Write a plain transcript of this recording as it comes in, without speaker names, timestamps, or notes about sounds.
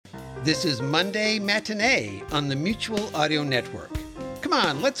This is Monday Matinee on the Mutual Audio Network. Come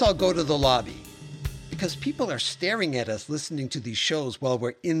on, let's all go to the lobby. Because people are staring at us listening to these shows while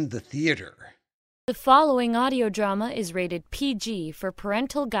we're in the theater. The following audio drama is rated PG for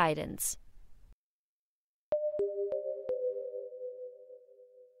parental guidance.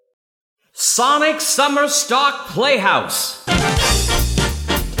 Sonic Summer Stock Playhouse.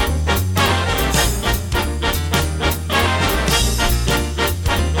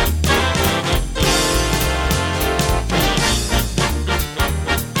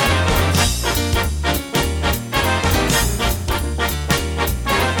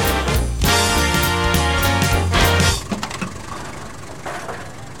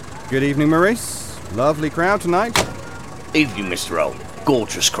 Good evening, Maurice. Lovely crowd tonight. Evening, Mr. O.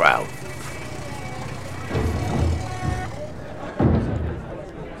 Gorgeous crowd.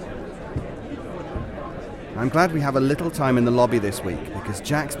 I'm glad we have a little time in the lobby this week because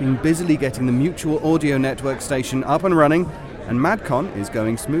Jack's been busily getting the Mutual Audio Network station up and running, and MadCon is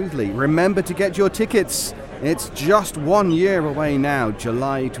going smoothly. Remember to get your tickets. It's just 1 year away now,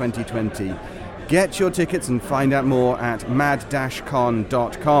 July 2020. Get your tickets and find out more at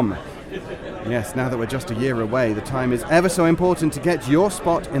mad-con.com. Yes, now that we're just a year away, the time is ever so important to get your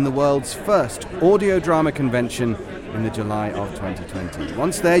spot in the world's first audio drama convention in the July of 2020.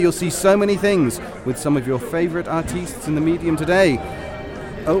 Once there, you'll see so many things with some of your favourite artists in the medium today.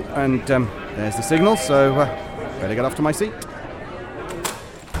 Oh, and there's the signal, so better get off to my seat.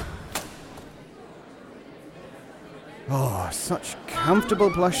 Oh, such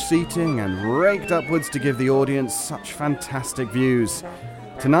comfortable plush seating and raked upwards to give the audience such fantastic views.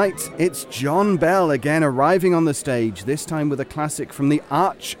 Tonight, it's John Bell again arriving on the stage, this time with a classic from the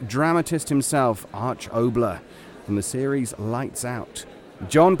arch-dramatist himself, Arch Oboler, from the series Lights Out.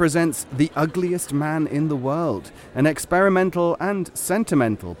 John presents The Ugliest Man in the World, an experimental and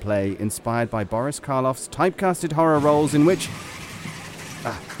sentimental play inspired by Boris Karloff's typecasted horror roles in which...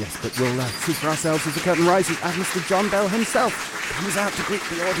 yes, but we'll see for ourselves as the curtain rises as Mr. John Bell himself comes out to greet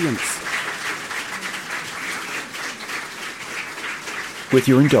the audience. With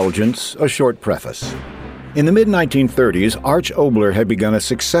your indulgence, a short preface. In the mid-1930s, Arch Oboler had begun a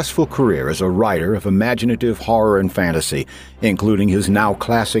successful career as a writer of imaginative horror and fantasy, including his now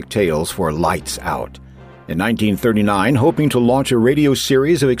classic tales for Lights Out. In 1939, hoping to launch a radio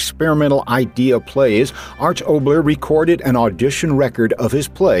series of experimental idea plays, Arch Oboler recorded an audition record of his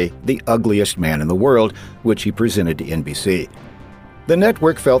play, The Ugliest Man in the World, which he presented to NBC. The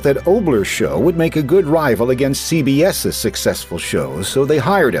network felt that Oboler's show would make a good rival against CBS's successful shows, so they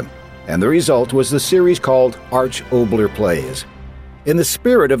hired him, and the result was the series called Arch Oboler Plays. In the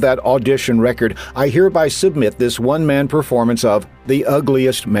spirit of that audition record, I hereby submit this one-man performance of The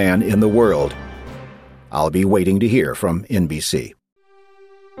Ugliest Man in the World. I'll be waiting to hear from NBC.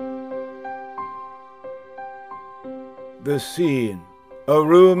 The scene, a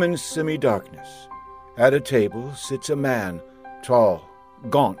room in semi-darkness. At a table sits a man, tall,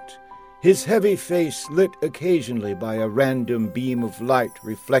 gaunt, his heavy face lit occasionally by a random beam of light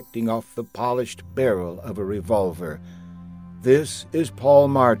reflecting off the polished barrel of a revolver. This is Paul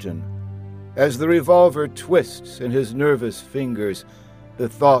Martin. As the revolver twists in his nervous fingers, the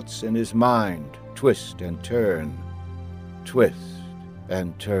thoughts in his mind twist and turn, twist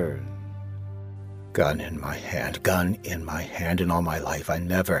and turn. Gun in my hand, and all my life I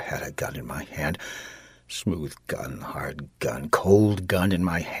never had a gun in my hand. Smooth gun, hard gun, cold gun in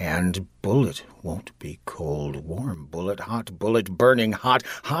my hand. Bullet won't be cold. Warm bullet, hot bullet, burning hot,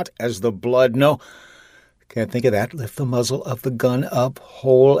 hot as the blood. No, can't think of that. Lift the muzzle of the gun up,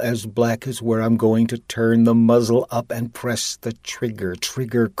 hole as black as where I'm going to turn the muzzle up and press the trigger.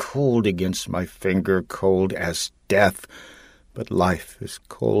 Trigger cold against my finger, cold as death. But life is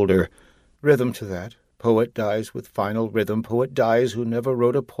colder. Rhythm to that. Poet dies with final rhythm. Poet dies who never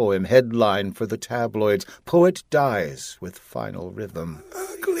wrote a poem. Headline for the tabloids. Poet dies with final rhythm.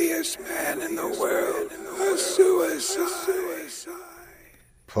 Ugliest man in the world. A suicide.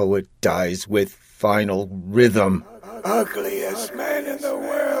 Poet dies with final rhythm. Ugliest man in the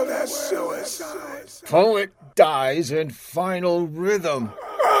world. A suicide. Poet dies in final rhythm.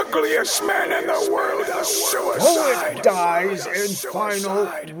 Ugliest man in the world. A suicide. Poet dies in final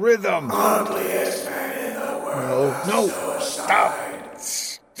rhythm. Ugliest man. No, stop!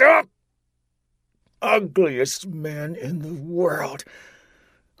 Ugliest man in the world.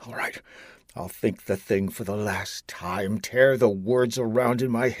 All right, I'll think the thing for the last time, tear the words around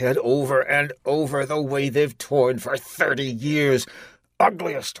in my head over and over the way they've torn for 30 years.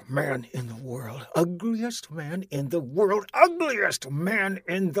 Ugliest man in the world, ugliest man in the world, ugliest man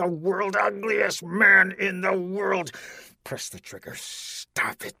in the world, ugliest man in the world. Press the trigger.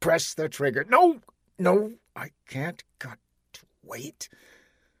 Stop it. Press the trigger. No, I can't. Got to wait.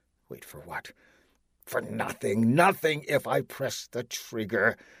 Wait for what? For nothing. Nothing if I press the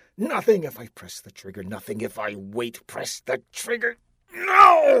trigger. Nothing if I press the trigger. Nothing if I wait. Press the trigger.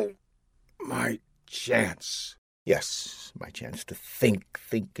 No! My chance. Yes, my chance to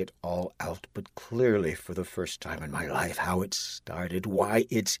think it all out, but clearly for the first time in my life, how it started, why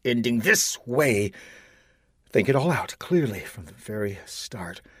it's ending this way. Think it all out, clearly, from the very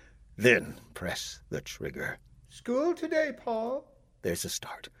start. Then press the trigger. School today, Paul? There's a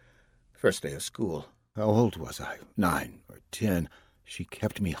start. First day of school. How old was I? 9 or 10. She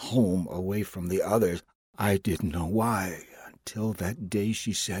kept me home, away from the others. I didn't know why, until that day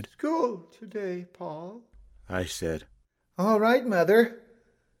she said, "School today, Paul." I said, "All right, Mother."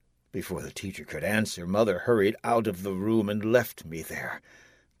 Before the teacher could answer, Mother hurried out of the room and left me there.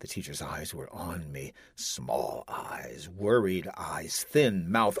 The teacher's eyes were on me, small eyes, worried eyes,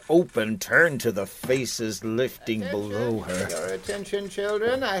 thin mouth open, turned to the faces lifting below her. Your attention,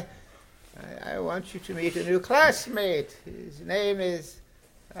 children. I want you to meet a new classmate. His name is,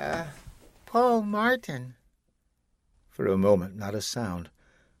 Paul Martin. For a moment, not a sound.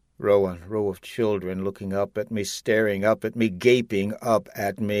 Row on row of children looking up at me, staring up at me, gaping up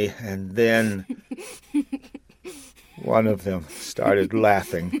at me, and then one of them started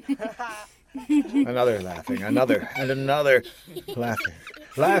laughing. Another laughing, another, and another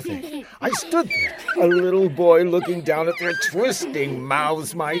laughing. I stood there, a little boy looking down at their twisting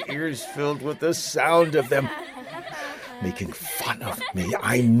mouths, my ears filled with the sound of them making fun of me.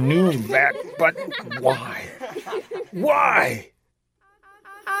 I knew that, but why? Why?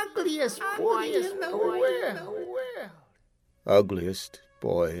 Ugliest boy in the world. Ugliest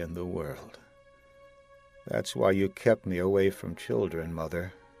boy in the world. That's why you kept me away from children,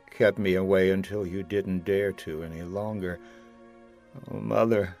 Mother. Kept me away until you didn't dare to any longer. Oh,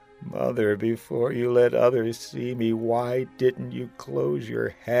 Mother, before you let others see me, why didn't you close your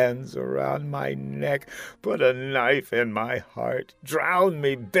hands around my neck, put a knife in my heart, drown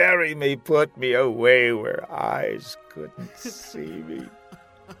me, bury me, put me away where eyes couldn't see me?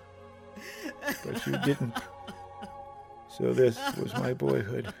 But you didn't. So this was my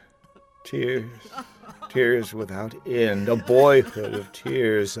boyhood. Tears without end, a boyhood of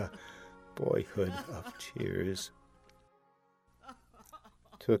tears, a boyhood of tears.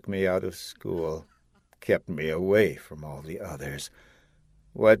 Took me out of school, kept me away from all the others.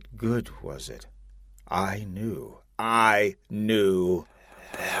 What good was it? I knew. There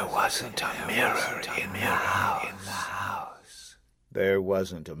wasn't a mirror in the house. There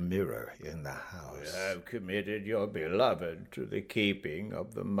wasn't a mirror in the house. You have committed your beloved to the keeping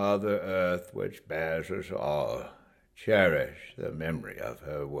of the Mother Earth which bears us all. Cherish the memory of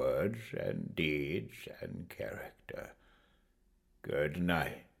her words and deeds and character. Good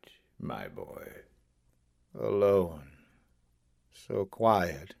night, my boy. Alone, so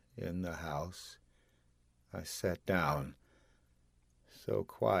quiet in the house. I sat down, so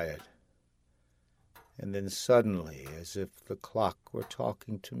quiet. And then suddenly, as if the clock were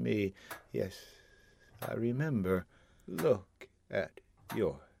talking to me, yes, I remember, look at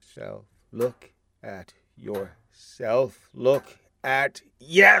yourself. Look at yourself. Look at,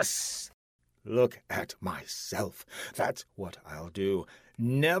 yes! Look at myself. That's what I'll do.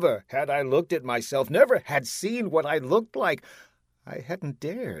 Never had I looked at myself, never had seen what I looked like. I hadn't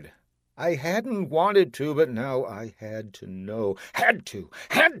dared. I hadn't wanted to, but now I had to know. Had to.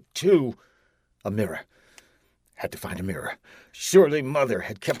 A mirror. Had to find a mirror. Surely Mother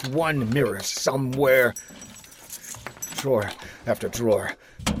had kept one mirror somewhere. Drawer after drawer.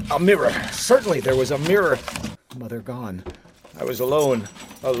 A mirror. Certainly there was a mirror. Mother gone. I was alone.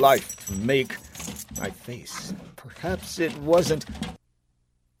 A life to make. My face. Perhaps it wasn't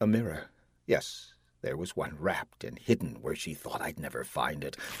a mirror. Yes, there was one wrapped and hidden where she thought I'd never find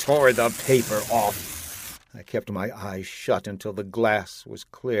it. Tore the paper off. I kept my eyes shut until the glass was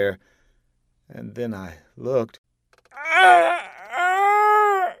clear. And then I looked.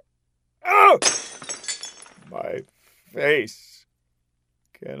 My face.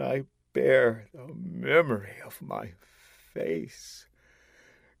 Can I bear the memory of my face?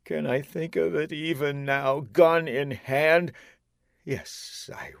 Can I think of it even now, gun in hand? Yes,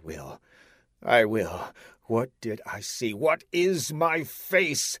 I will. What did I see? What is my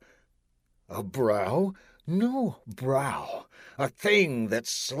face? A brow? No brow. A thing that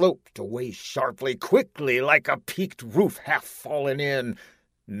sloped away sharply, quickly, like a peaked roof half fallen in.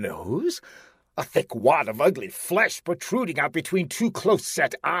 Nose? A thick wad of ugly flesh protruding out between two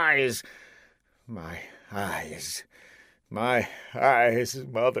close-set eyes. My eyes,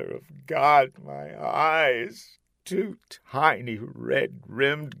 Mother of God, my eyes. 2 tiny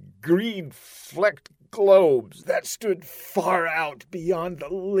red-rimmed, green-flecked globes that stood far out beyond the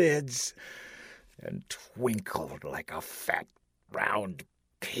lids and twinkled like a fat, round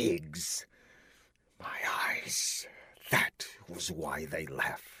pig's. My eyes, that was why they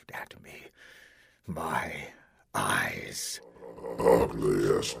laughed at me. My eyes.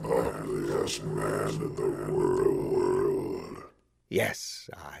 Ugliest man in the world. Yes,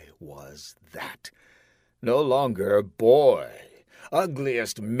 I was that. No longer a boy.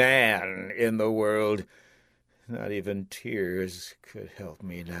 Ugliest man in the world. Not even tears could help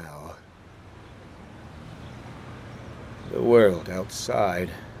me now. The world outside.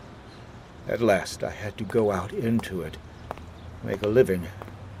 At last I had to go out into it. Make a living.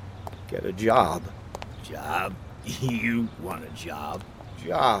 Get a job. Job? You want a job?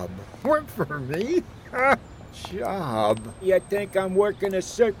 Job. Work for me? Job. You think I'm working a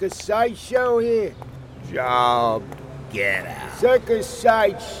circus sideshow here? Job. Get out. Circus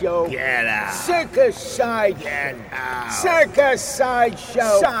sideshow. Get out. Circus sideshow. Get out. Circus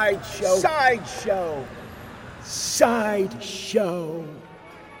sideshow. Sideshow. Sideshow. Sideshow.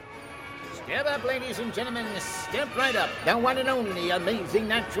 Step up, ladies and gentlemen, step right up. The one and only amazing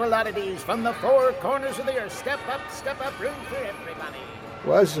natural oddities from the four corners of the earth. Step up, room for everybody.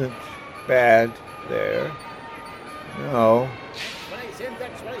 Wasn't bad there. No.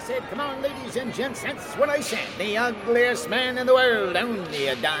 That's what I said. Come on, ladies and gents, that's what I said. The ugliest man in the world, only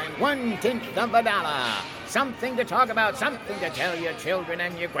a dime, 1/10 of a dollar. Something to talk about, something to tell your children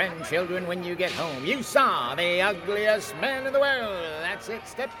and your grandchildren when you get home. You saw the ugliest man in the world. That's it.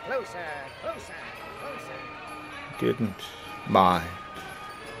 Step closer, closer, closer. Didn't mind.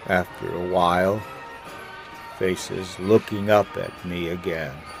 After a while, faces looking up at me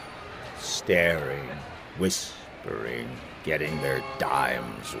again, staring, whispering, getting their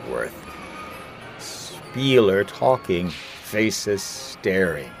dimes worth. Spieler talking, faces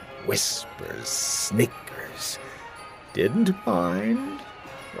staring, whispers, snickers. Didn't mind.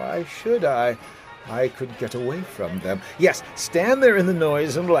 Why should I? I could get away from them. Yes, stand there in the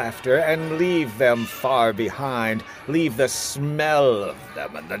noise and laughter and leave them far behind. Leave the smell of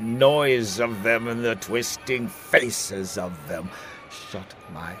them and the noise of them and the twisting faces of them. Shut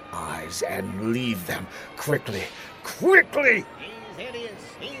my eyes and leave them quickly. Quickly! He's hideous.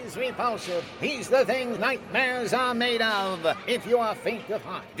 He's repulsive. He's the thing nightmares are made of. If you are faint of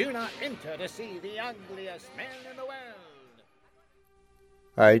heart, do not enter to see the ugliest man in the world.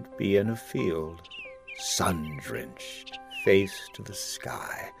 I'd be in a field, sun-drenched, face to the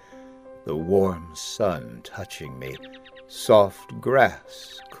sky, the warm sun touching me, soft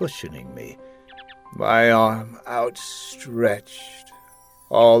grass cushioning me, my arm outstretched,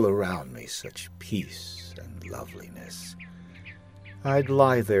 all around me such peace and loveliness. I'd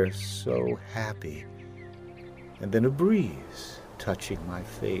lie there so happy, and then a breeze touching my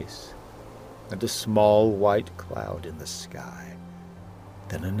face, and a small white cloud in the sky,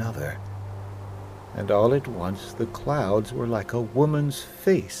 then another, and all at once the clouds were like a woman's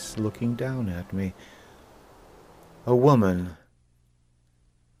face looking down at me. A woman.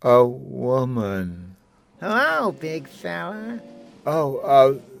 A woman. Hello, big fella.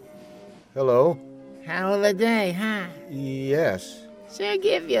 Oh, hello? How of the day, huh? Yes. Sure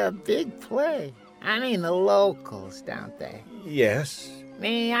give you a big play. I mean the locals, don't they? Yes.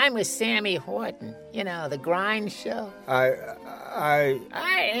 Me, I'm with Sammy Horton. You know, the grind show. I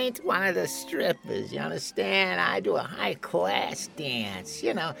ain't one of the strippers, you understand? I do a high-class dance,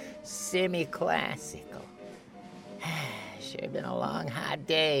 you know, semi-classical. Sure been a long, hot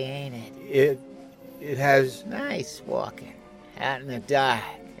day, ain't it? It has... Nice walking, out in the dark.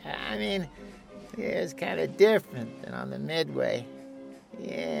 I mean, it's kind of different than on the Midway.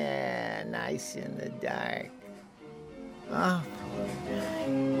 Yeah, nice in the dark. Oh, poor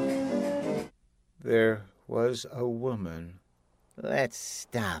guy. There was a woman. Let's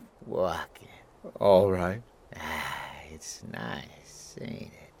stop walking. All right. It's nice,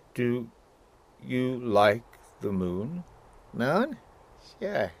 ain't it? Do you like the moon? Moon?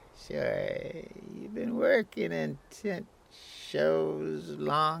 Sure. You've been working in tent shows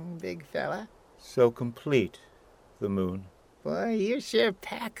long, big fella? So complete, the moon. Boy, you sure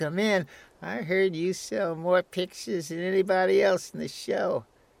pack 'em in. I heard you sell more pictures than anybody else in the show.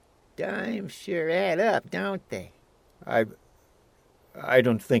 Dimes sure add up, don't they? I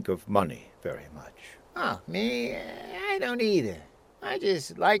don't think of money very much. Oh, me? I don't either. I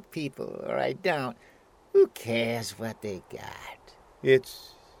just like people, or I don't. Who cares what they got?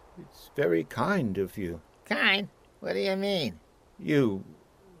 It's very kind of you. Kind? What do you mean?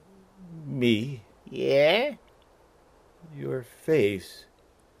 Me? Yeah? Your face.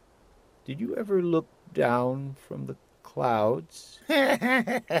 Did you ever look down from the clouds.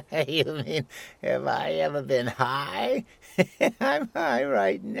 You mean, have I ever been high? I'm high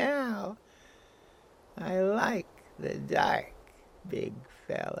right now. I like the dark, big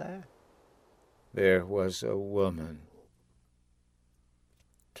fella. There was a woman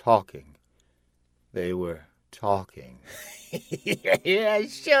talking. They were talking. Yeah,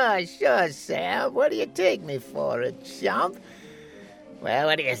 sure, Sam. What do you take me for, a chump? Well,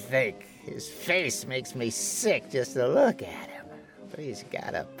 what do you think? His face makes me sick just to look at him. But he's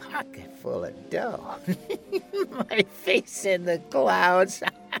got a pocket full of dough. My face in the clouds.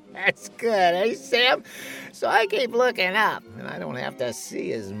 That's good, eh, Sam? So I keep looking up, and I don't have to see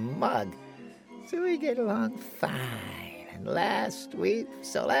his mug. So we get along fine. And last week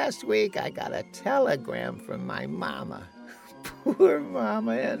I got a telegram from my mama. Poor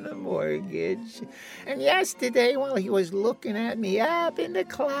mama and the mortgage. And yesterday, while he was looking at me up in the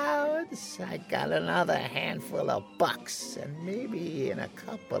clouds, I got another handful of bucks. And maybe in a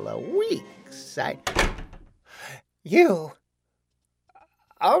couple of weeks, You?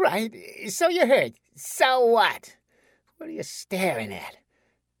 All right, so you heard. So what? What are you staring at?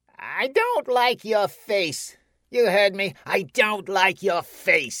 I don't like your face. You heard me. I don't like your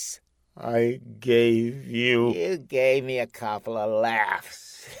face. I gave you... You gave me a couple of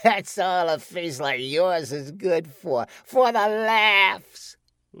laughs. That's all a face like yours is good for. For the laughs.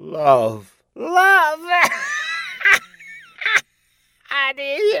 Love. Love! Do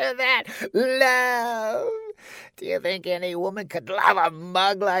you hear that? Love! Do you think any woman could love a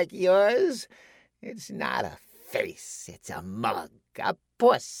mug like yours? It's not a face. It's a mug. A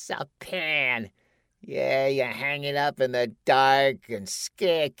puss. A pan. Yeah, you hang it up in the dark and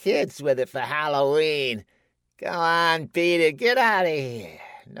scare kids with it for Halloween. Go on, beat it. Get out of here.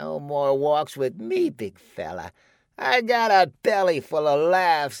 No more walks with me, big fella. I got a belly full of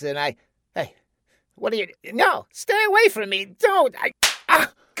laughs and Hey, what are you... No, stay away from me. Don't.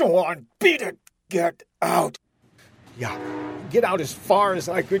 Go on, beat it. Get out. Yeah, get out as far as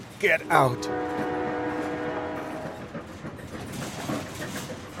I could get out.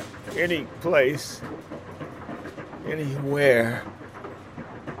 Any place. Anywhere.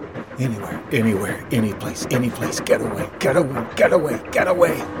 Anywhere, any place. Get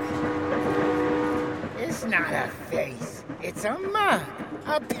away. It's not a face. It's a mug,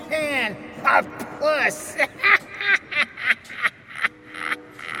 a pan, a puss.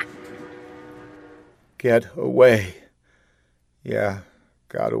 Get away. Yeah,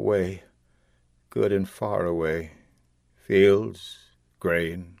 got away. Good and far away. Fields,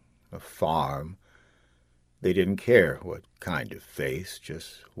 grain, a farm. They didn't care what kind of face,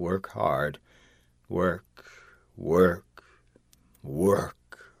 just work hard. Work,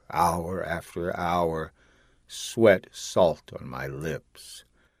 hour after hour. Sweat salt on my lips.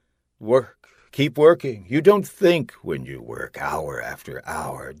 Work, keep working. You don't think when you work hour after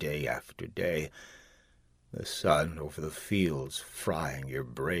hour, day after day. The sun over the fields frying your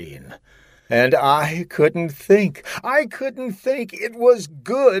brain. And I couldn't think. It was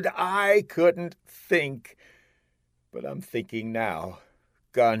good. I couldn't think. But I'm thinking now.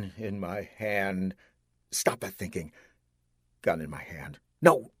 Gun in my hand. Stop that thinking. Gun in my hand.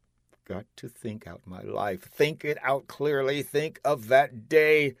 No. Got to think out my life. Think it out clearly. Think of that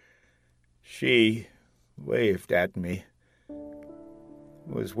day. She waved at me.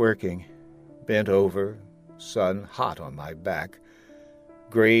 Was working. Bent over. Sun hot on my back.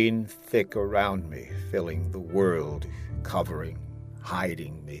 Grain thick around me, filling the world, covering,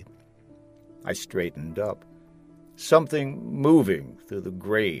 hiding me. I straightened up. Something moving through the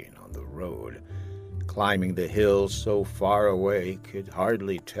grain on the road, climbing the hill so far away, could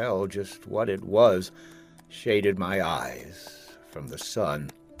hardly tell just what it was, shaded my eyes from the sun.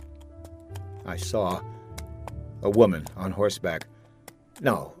 I saw a woman on horseback.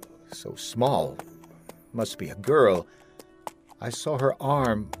 No, so small. Must be a girl. I saw her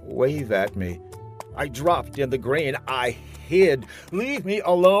arm wave at me. I dropped in the grain. I hid. Leave me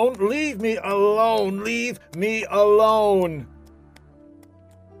alone. Leave me alone. Leave me alone.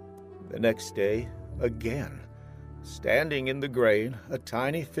 The next day, again, standing in the grain, a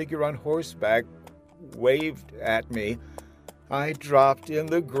tiny figure on horseback waved at me. I dropped in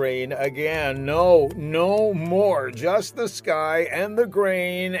the grain again. No more. Just the sky and the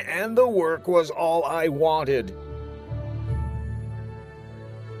grain and the work was all I wanted.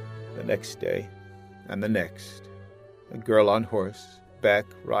 The next day, and the next, a girl on horseback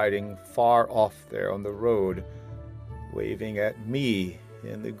riding far off there on the road, waving at me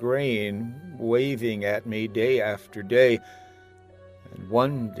in the grain, waving at me day after day. And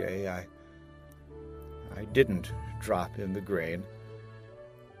one day I didn't drop in the grain.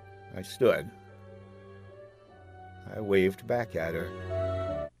 I stood, I waved back at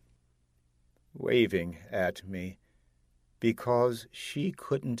her. Waving at me because she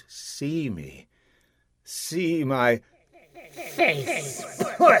couldn't see me. See my face,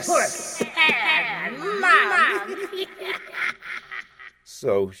 puss, and mouth.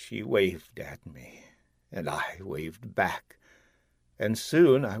 So she waved at me, and I waved back. And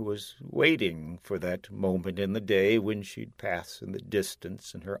soon I was waiting for that moment in the day when she'd pass in the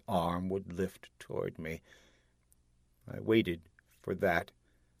distance and her arm would lift toward me. I waited for that,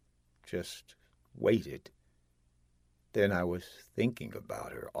 just waited. Then I was thinking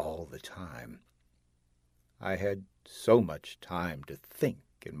about her all the time. I had so much time to think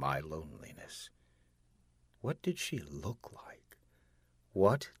in my loneliness. What did she look like?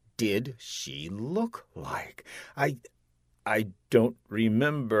 What did she look like? I don't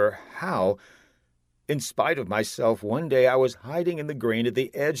remember how. In spite of myself, one day I was hiding in the grain at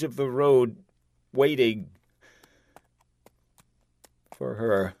the edge of the road, waiting for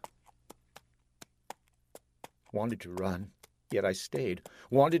her. Wanted to run, yet I stayed.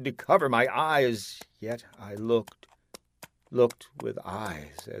 Wanted to cover my eyes, yet I looked with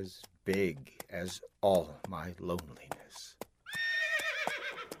eyes as big as all my loneliness.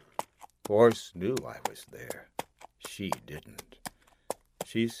 Horse knew I was there. She didn't.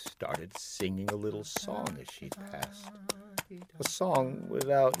 She started singing a little song as she passed. A song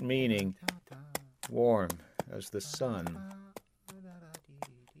without meaning, warm as the sun.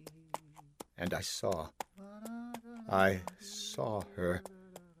 And I saw her,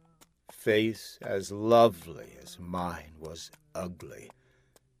 face as lovely as mine was ugly,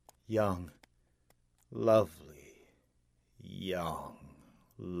 young, lovely, young,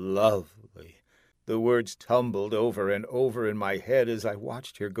 lovely. The words tumbled over and over in my head as I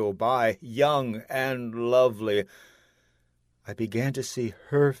watched her go by, young and lovely. I began to see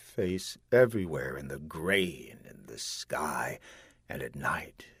her face everywhere, in the grain, in the sky, and at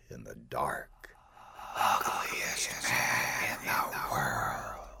night in the dark. Ugliest man in the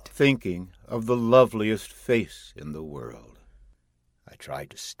world. Thinking of the loveliest face in the world. I tried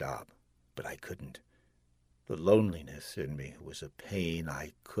to stop, but I couldn't. The loneliness in me was a pain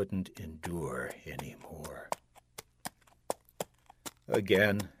I couldn't endure anymore.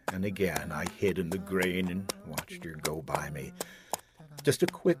 Again and again I hid in the grain and watched her go by me. Just a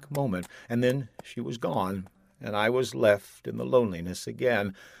quick moment, and then she was gone, and I was left in the loneliness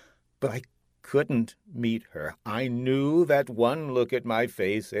again. But I couldn't meet her. I knew that one look at my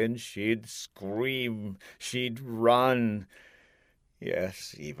face and she'd scream, she'd run.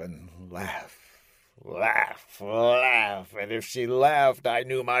 Yes, even laugh. And if she laughed, I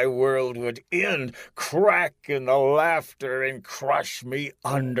knew my world would end, crack in the laughter and crush me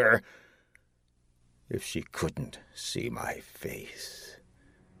under. If she couldn't see my face.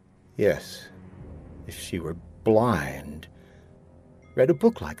 Yes, if she were blind. Read a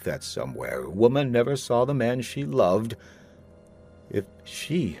book like that somewhere. A woman never saw the man she loved. If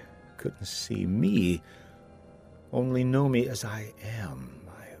she couldn't see me, only know me as I am,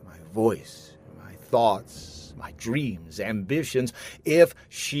 my voice, my thoughts, my dreams, ambitions, if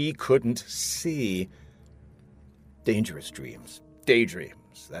she couldn't see. Dangerous dreams,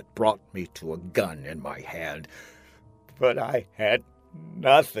 daydreams that brought me to a gun in my hand. But I had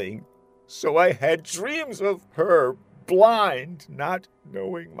nothing, so I had dreams of her, blind, not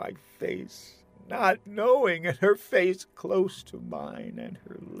knowing my face, not knowing, and her face close to mine and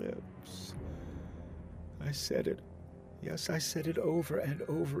her lips. I said it. Yes, I said it over and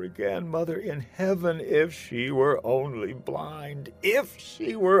over again. Mother in heaven, if she were only blind, if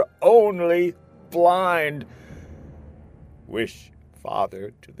she were only blind. Wish,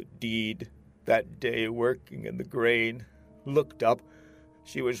 Father, to the deed. That day working in the grain, looked up.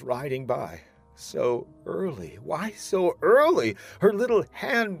 She was riding by. So early. Why so early? Her little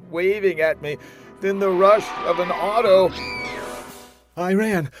hand waving at me. Then the rush of an auto. I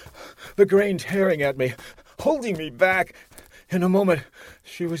ran, the grain tearing at me, holding me back. In a moment,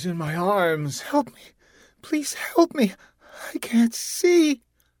 she was in my arms. Help me. Please help me. I can't see.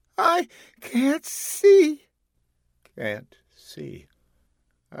 I can't see. Can't see.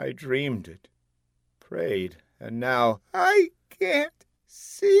 I dreamed it, prayed, and now I can't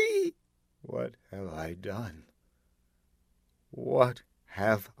see. What have I done? What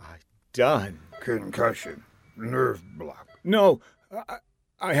have I done? Concussion. Nerve block. No,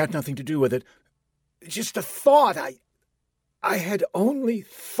 I had nothing to do with it. Just a thought. I had only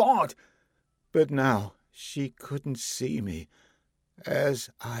thought. But now she couldn't see me as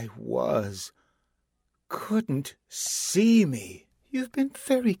I was. Couldn't see me. You've been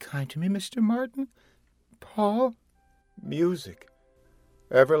very kind to me, Mr. Martin. Paul. Music.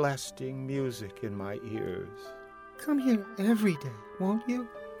 Everlasting music in my ears. Come here every day, won't you?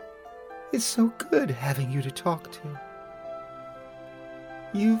 It's so good having you to talk to.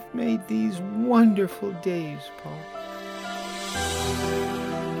 You've made these wonderful days, Paul.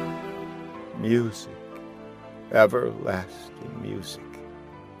 Music, everlasting music.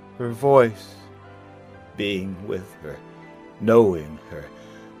 Her voice, being with her, knowing her,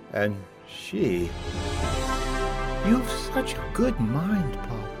 and she. You've such a good mind,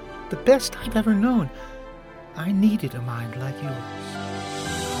 Paul. The best I've ever known. I needed a mind like yours.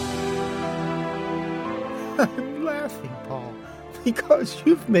 I'm laughing, Paul, because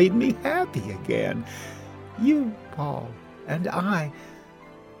you've made me happy again. You, Paul, and I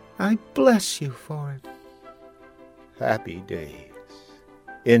bless you for it. Happy days,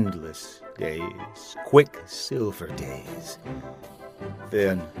 endless days, quick silver days.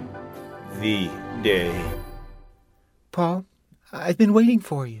 Then the day. Paul, I've been waiting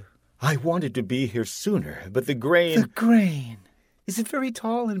for you. I wanted to be here sooner, but the grain... The grain. Is it very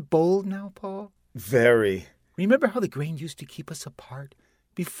tall and bold now, Paul? Very. Remember how the grain used to keep us apart?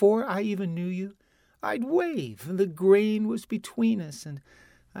 Before I even knew you, I'd wave, and the grain was between us, and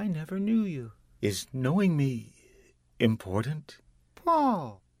I never knew you. Is knowing me important?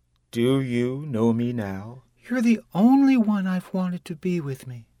 Paul. Do you know me now? You're the only one I've wanted to be with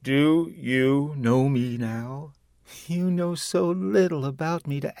me. Do you know me now? You know so little about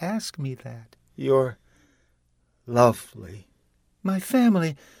me to ask me that. You're lovely. My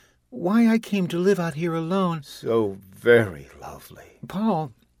family, why I came to live out here alone. So very lovely.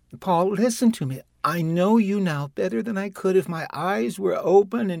 Paul, listen to me. I know you now better than I could if my eyes were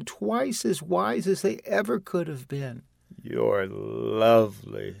open and twice as wise as they ever could have been. You're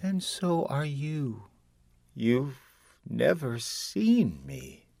lovely. And so are you. You've never seen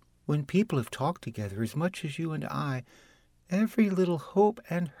me. When people have talked together as much as you and I, every little hope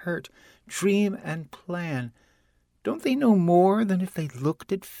and hurt, dream and plan, don't they know more than if they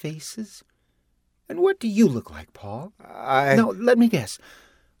looked at faces? And what do you look like, Paul? Now, let me guess.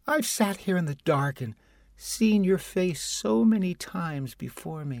 I've sat here in the dark and seen your face so many times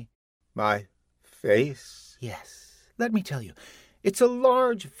before me. My face? Yes. Let me tell you, it's a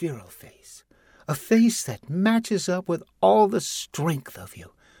large, virile face. A face that matches up with all the strength of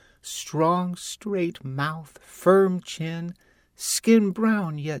you. Strong, straight mouth, firm chin, skin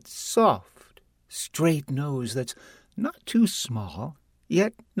brown yet soft, straight nose that's not too small,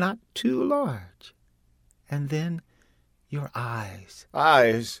 yet not too large. And then your eyes.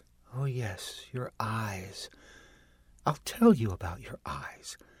 Eyes? Oh, yes, your eyes. I'll tell you about your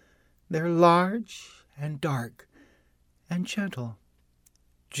eyes. They're large and dark and gentle.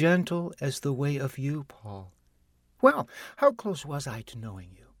 Gentle as the way of you, Paul. Well, how close was I to knowing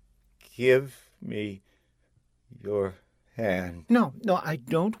you? Give me your hand. No, I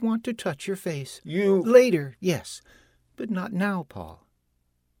don't want to touch your face. You... Later, yes, but not now, Paul.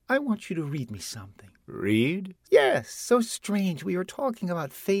 I want you to read me something. Read? Yes, so strange we are talking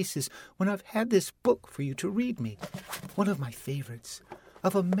about faces when I've had this book for you to read me. One of my favorites.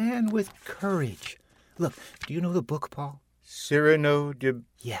 Of a man with courage. Look, do you know the book, Paul? Cyrano de...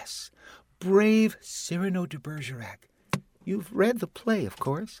 Yes, brave Cyrano de Bergerac. You've read the play, of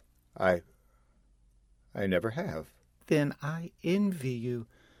course. I never have. Then I envy you.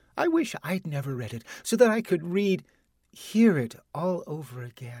 I wish I'd never read it, so that I could hear it all over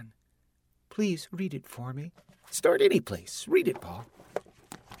again. Please read it for me. Start any place. Read it, Paul.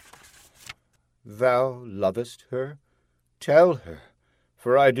 Thou lovest her? Tell her,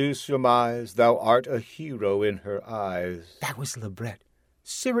 for I do surmise thou art a hero in her eyes. That was Lebret,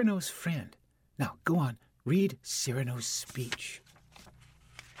 Cyrano's friend. Now, go on. Read Cyrano's speech.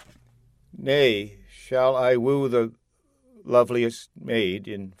 Nay, shall I woo the loveliest maid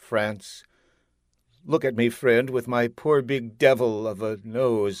in France? Look at me, friend, with my poor big devil of a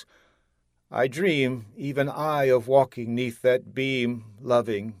nose. I dream, even I, of walking 'neath that beam,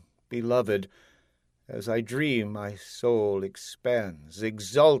 loving, beloved. As I dream, my soul expands,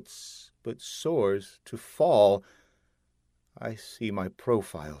 exults, but soars to fall. I see my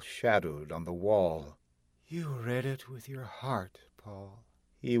profile shadowed on the wall. You read it with your heart, Paul.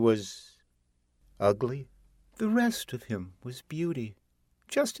 He was ugly? The rest of him was beauty.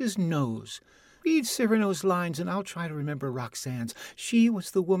 Just his nose. Read Cyrano's lines, and I'll try to remember Roxane's. She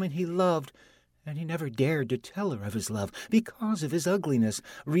was the woman he loved, and he never dared to tell her of his love because of his ugliness.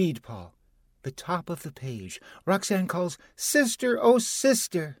 Read, Paul. The top of the page. Roxane calls, "Sister, oh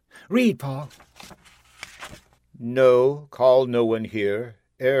sister." Read, Paul. No, call no one here,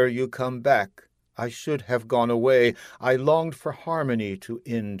 ere you come back. I should have gone away. I longed for harmony to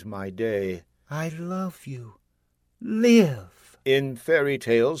end my day. I love you. Live. In fairy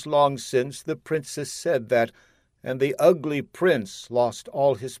tales long since the princess said that, and the ugly prince lost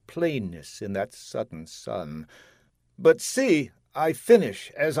all his plainness in that sudden sun. But see, I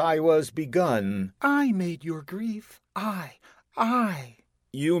finish as I was begun. I made your grief. I.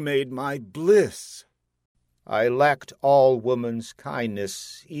 You made my bliss. I lacked all woman's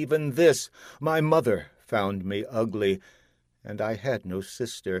kindness, even this. My mother found me ugly, and I had no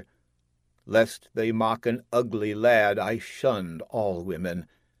sister. Lest they mock an ugly lad, I shunned all women.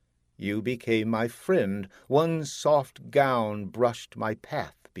 You became my friend. One soft gown brushed my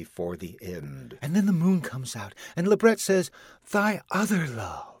path before the end. And then the moon comes out, and Libret says, "Thy other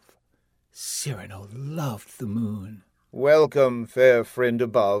love." Cyrano loved the moon. Welcome, fair friend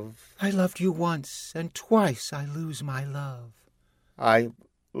above. I loved you once, and twice I lose my love. I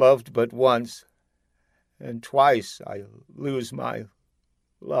loved but once, and twice I lose my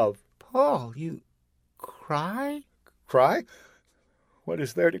love. Paul, you cry? Cry? What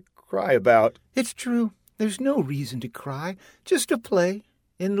is there to cry about? It's true. There's no reason to cry. Just a play.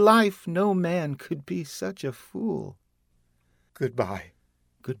 In life, no man could be such a fool. Goodbye.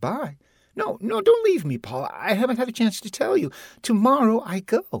 Goodbye? No, don't leave me, Paul. I haven't had a chance to tell you. Tomorrow I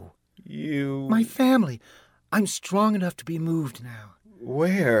go. You... My family. I'm strong enough to be moved now.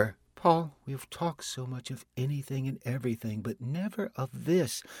 Where? Paul, we've talked so much of anything and everything, but never of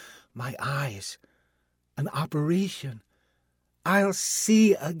this. My eyes. An operation. I'll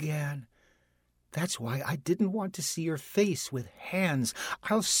see again. That's why I didn't want to see your face with hands.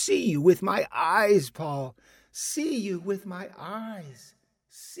 I'll see you with my eyes, Paul. See you with my eyes.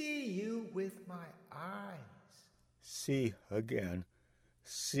 See you with my eyes. See again.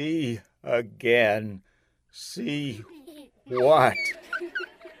 See again. See what?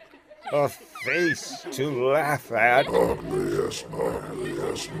 A face to laugh at. Ugliest man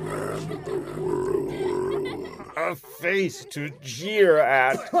in the world. A face to jeer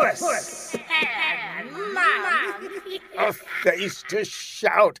at. Puss and love. A face to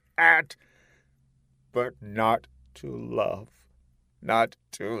shout at. But not to love. Not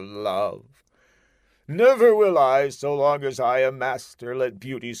to love. Never will I, so long as I am master, let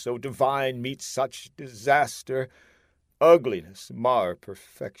beauty so divine meet such disaster. Ugliness mar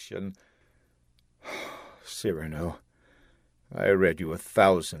perfection. Cyrano, I read you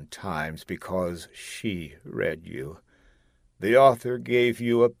 1,000 times because she read you. The author gave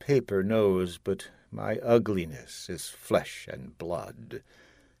you a paper nose, but my ugliness is flesh and blood.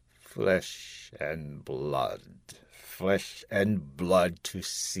 Flesh and blood. Flesh and blood to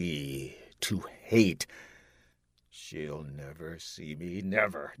see, to hate. She'll never see me,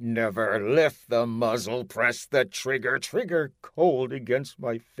 never, never. Lift the muzzle, press the trigger, trigger cold against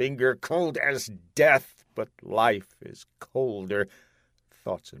my finger, cold as death, but life is colder.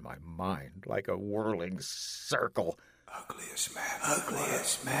 Thoughts in my mind like a whirling circle. Ugliest man in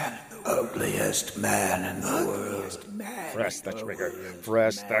the world. Ugliest man in the world. Press the trigger,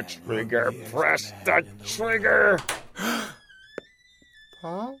 press the trigger, press the trigger.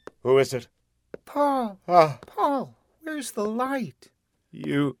 Paul? Who is it? Paul. Paul, where's the light?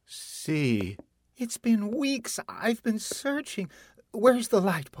 You see. It's been weeks. I've been searching. Where's the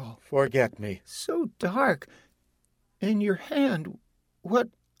light, Paul? Forget me. So dark. In your hand. What?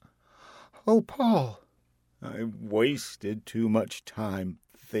 Oh, Paul. I wasted too much time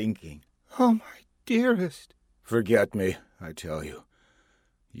thinking. Oh, my dearest. Forget me, I tell you.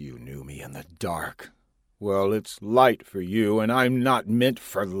 You knew me in the dark. Well, it's light for you, and I'm not meant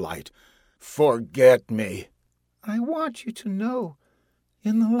for light. Forget me. I want you to know,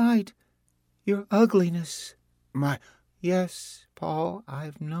 in the light, your ugliness. Yes, Paul,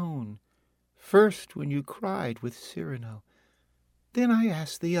 I've known. First when you cried with Cyrano. Then I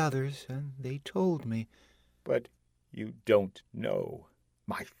asked the others, and they told me. But you don't know.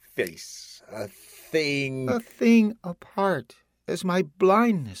 My face, a thing. A thing apart, as my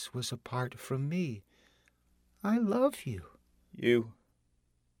blindness was apart from me. I love you. You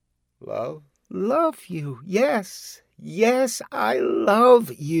love? Love you, yes. Yes, I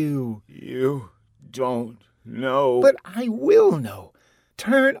love you. You don't know. But I will know.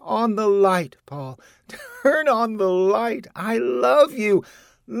 Turn on the light, Paul. Turn on the light. I love you.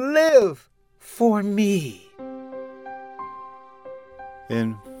 Live for me.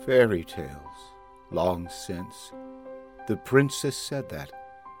 In fairy tales, long since, the princess said that,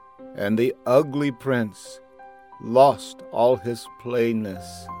 and the ugly prince lost all his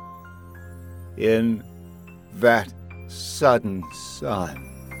plainness in that sudden sun.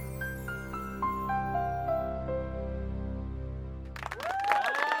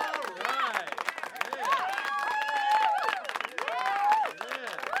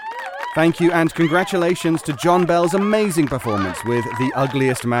 Thank you and congratulations to John Bell's amazing performance with The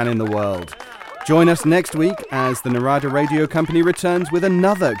Ugliest Man in the World. Join us next week as the Narada Radio Company returns with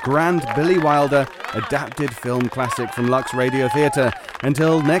another grand Billy Wilder adapted film classic from Lux Radio Theatre.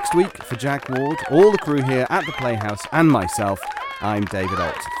 Until next week, for Jack Ward, all the crew here at the Playhouse, and myself, I'm David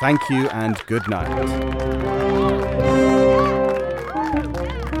Alt. Thank you and good night.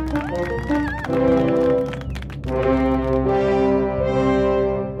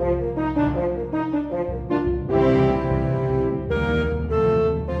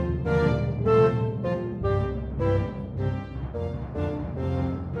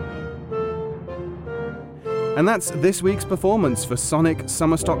 And that's this week's performance for Sonic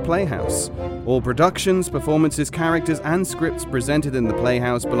Summerstock Playhouse. All productions, performances, characters, and scripts presented in the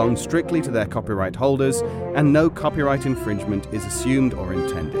Playhouse belong strictly to their copyright holders, and no copyright infringement is assumed or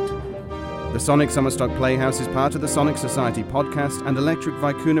intended. The Sonic Summerstock Playhouse is part of the Sonic Society podcast and Electric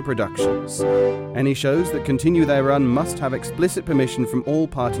Vicuna Productions. Any shows that continue their run must have explicit permission from all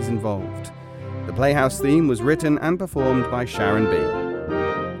parties involved. The Playhouse theme was written and performed by Sharon B.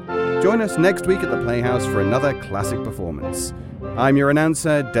 Join us next week at the Playhouse for another classic performance. I'm your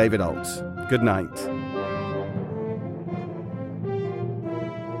announcer, David Alt. Good night.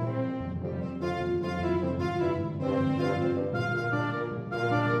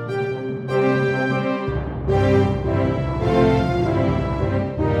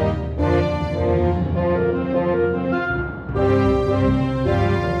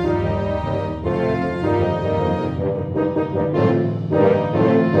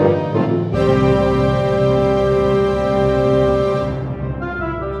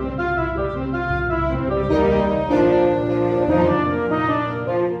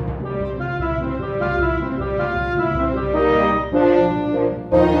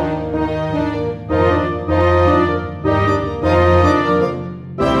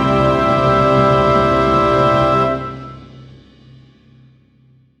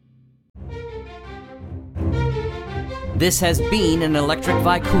 This has been an Electric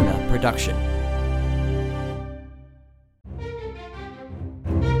Vicuna production.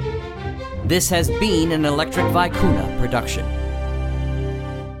 This has been an Electric Vicuna production.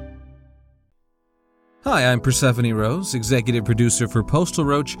 Hi, I'm Persephone Rose, executive producer for Postal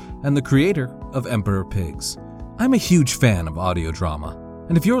Roach and the creator of Emperor Pigs. I'm a huge fan of audio drama,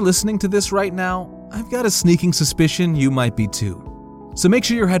 and if you're listening to this right now, I've got a sneaking suspicion you might be too. So make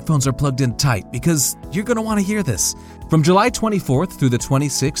sure your headphones are plugged in tight because you're going to want to hear this. From July 24th through the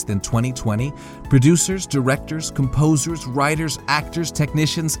 26th in 2020, producers, directors, composers, writers, actors,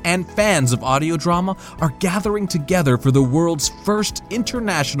 technicians, and fans of audio drama are gathering together for the world's first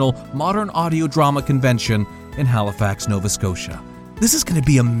international modern audio drama convention in Halifax, Nova Scotia. This is going to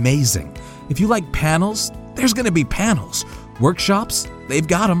be amazing. If you like panels, there's going to be panels. Workshops, they've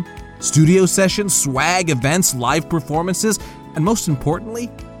got them. Studio sessions, swag, events, live performances, and most importantly,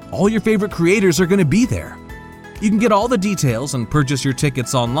 all your favorite creators are going to be there. You can get all the details and purchase your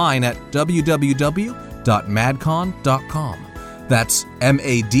tickets online at www.madcon.com. That's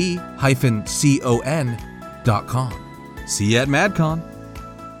MAD-CON.com. See you at MadCon.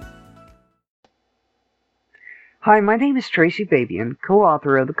 Hi, my name is Tracy Babian,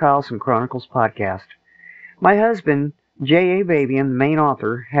 co-author of the Carlson Chronicles podcast. My husband, J.A. Babian, the main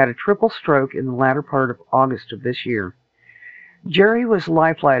author, had a triple stroke in the latter part of August of this year. Jerry was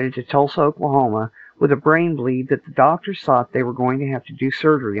life-flighted to Tulsa, Oklahoma, with a brain bleed that the doctors thought they were going to have to do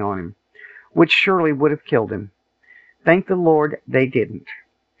surgery on him, which surely would have killed him. Thank the Lord they didn't.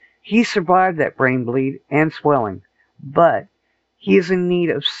 He survived that brain bleed and swelling, but he is in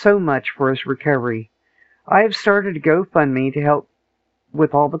need of so much for his recovery. I have started a GoFundMe to help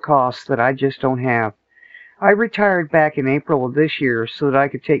with all the costs that I just don't have. I retired back in April of this year so that I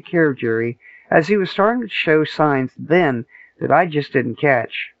could take care of Jerry, as he was starting to show signs then that I just didn't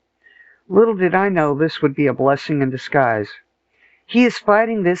catch. Little did I know this would be a blessing in disguise. He is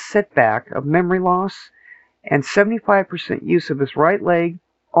fighting this setback of memory loss and 75% use of his right leg,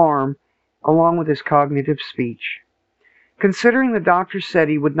 arm, along with his cognitive speech. Considering the doctor said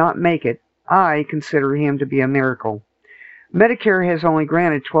he would not make it, I consider him to be a miracle. Medicare has only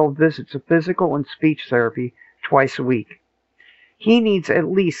granted 12 visits of physical and speech therapy twice a week. He needs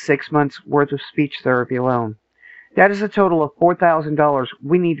at least 6 months' worth of speech therapy alone. That is a total of $4,000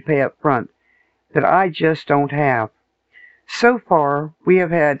 we need to pay up front that I just don't have. So far, we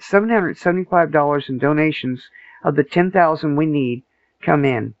have had $775 in donations of the $10,000 we need come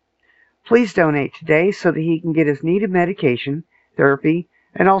in. Please donate today so that he can get his needed medication, therapy,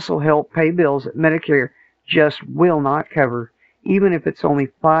 and also help pay bills that Medicare just will not cover, even if it's only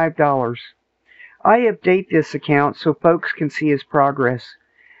 $5. I update this account so folks can see his progress.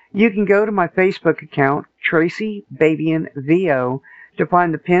 You can go to my Facebook account, Tracy Babian VO, to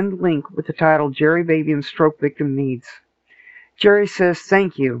find the pinned link with the title Jerry Babian Stroke Victim Needs. Jerry says,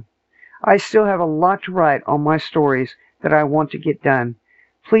 "Thank you. I still have a lot to write on my stories that I want to get done.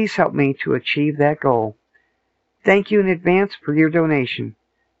 Please help me to achieve that goal. Thank you in advance for your donation.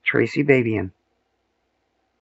 Tracy Babian."